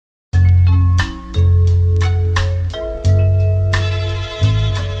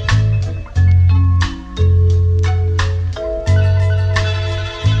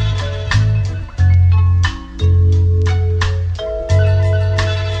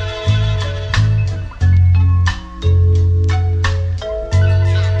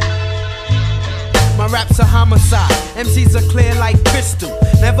intentions are clear like crystal.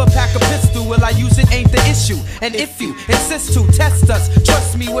 Never pack a pistol, will I use it ain't the issue. And if you insist to test us,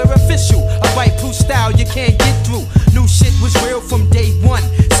 trust me, we're official. A white-proof style you can't get through. New shit was real from day one.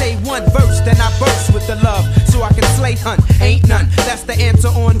 Say one verse, then I burst with the love, so I can slay hunt. Ain't none, that's the answer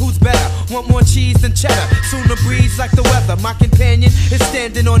on who's better. Want more cheese than cheddar, sooner breeze like the weather. My companion is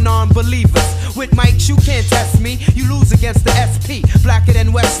standing on non-believers. With mics you can't test me, you lose against the SP. Blacker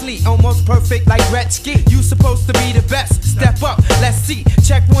than Wesley, almost perfect like Gretzky. You supposed to be the best, step up, let's see.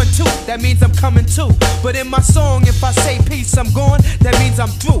 Check 1, 2, that means I'm coming too. But in my song, if I say peace, I'm gone, that means I'm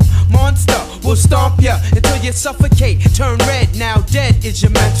through. Monster will stomp ya until you suffocate. Turn red, now dead is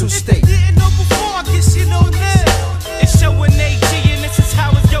your mental state. If you didn't know before, I guess you know now. It's showing AG and this is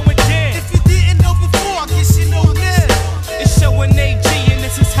how it's going down. If you didn't know before, I guess you know now. It's showing AG and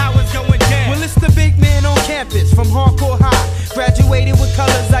this is how it's going down. Well, it's the big man on campus from hardcore high. Graduated with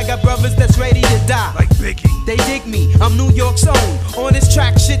colors, I got brothers that's ready to die. Like Biggie. They dig me, I'm New York's own. On this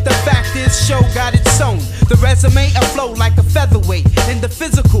track shit, the fact is, show got it sewn. The resume, I flow like a featherweight. In the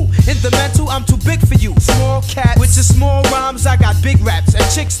physical, in the mental, I'm too big for you. Small cat, with your small rhymes, I got big raps. And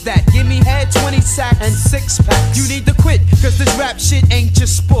chicks that give me head, 20 sacks and 6 packs. You need to quit, cause this rap shit ain't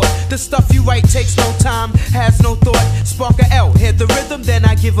just sport. The stuff you write takes no time, has no thought. Spark a L, hear the rhythm, then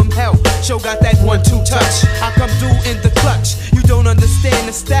I give them hell. Show got that 1-2 touch, I come through in the clutch. You don't understand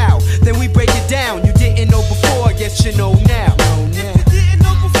the style, then we break it down. You didn't know before, I guess you know now. If you didn't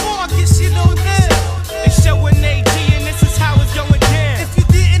know before, I guess you know now. It's showing AG and this is how it's going down. If you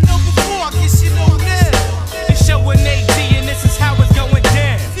didn't know before, I guess you know now. It's showing AG and this is how it's going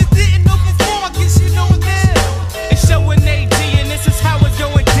down. If you didn't know before, I guess you know now. It's showing AG and this is how it's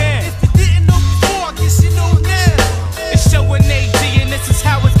going down. If you didn't know before, I guess you know now. It's showing AG and this is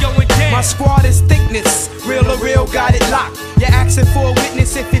how it's going down. My squad is thickness, real or real, got it locked. You're asking for a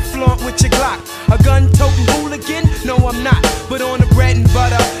witness if you flaunt with your Glock. A gun-toting hooligan? No, I'm not. But on the bread and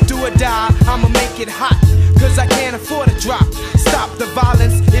butter, do or die, I'ma make it hot. Cause I can't afford a drop. Stop the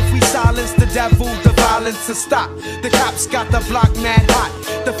violence, if we silence the devil, the violence will stop. The cops got the block mad hot.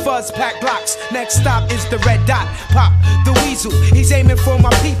 The fuzz pack blocks, next stop is the red dot. Pop the weasel, he's aiming for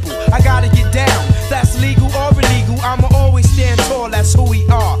my people. I gotta get down, that's legal or illegal. I'ma always stand tall, that's who we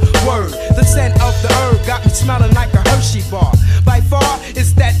are. Word, the scent of the herb got me smelling like a Hershey bar. By far,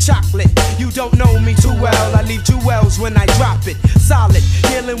 it's that chocolate. You don't know me too well, I leave jewels when I drop it. Solid,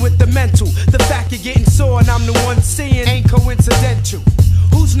 dealing with the mental. The fact you're getting sore and I'm the one seeing ain't coincidental.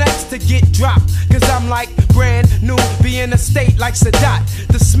 Who's next to get dropped? Cause I'm like brand new, be in a state like Sadat.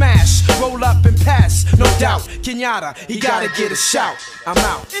 The smash, roll up and pass, no doubt. Kenyatta, he gotta get a shout. I'm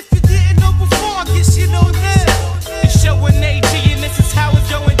out. If you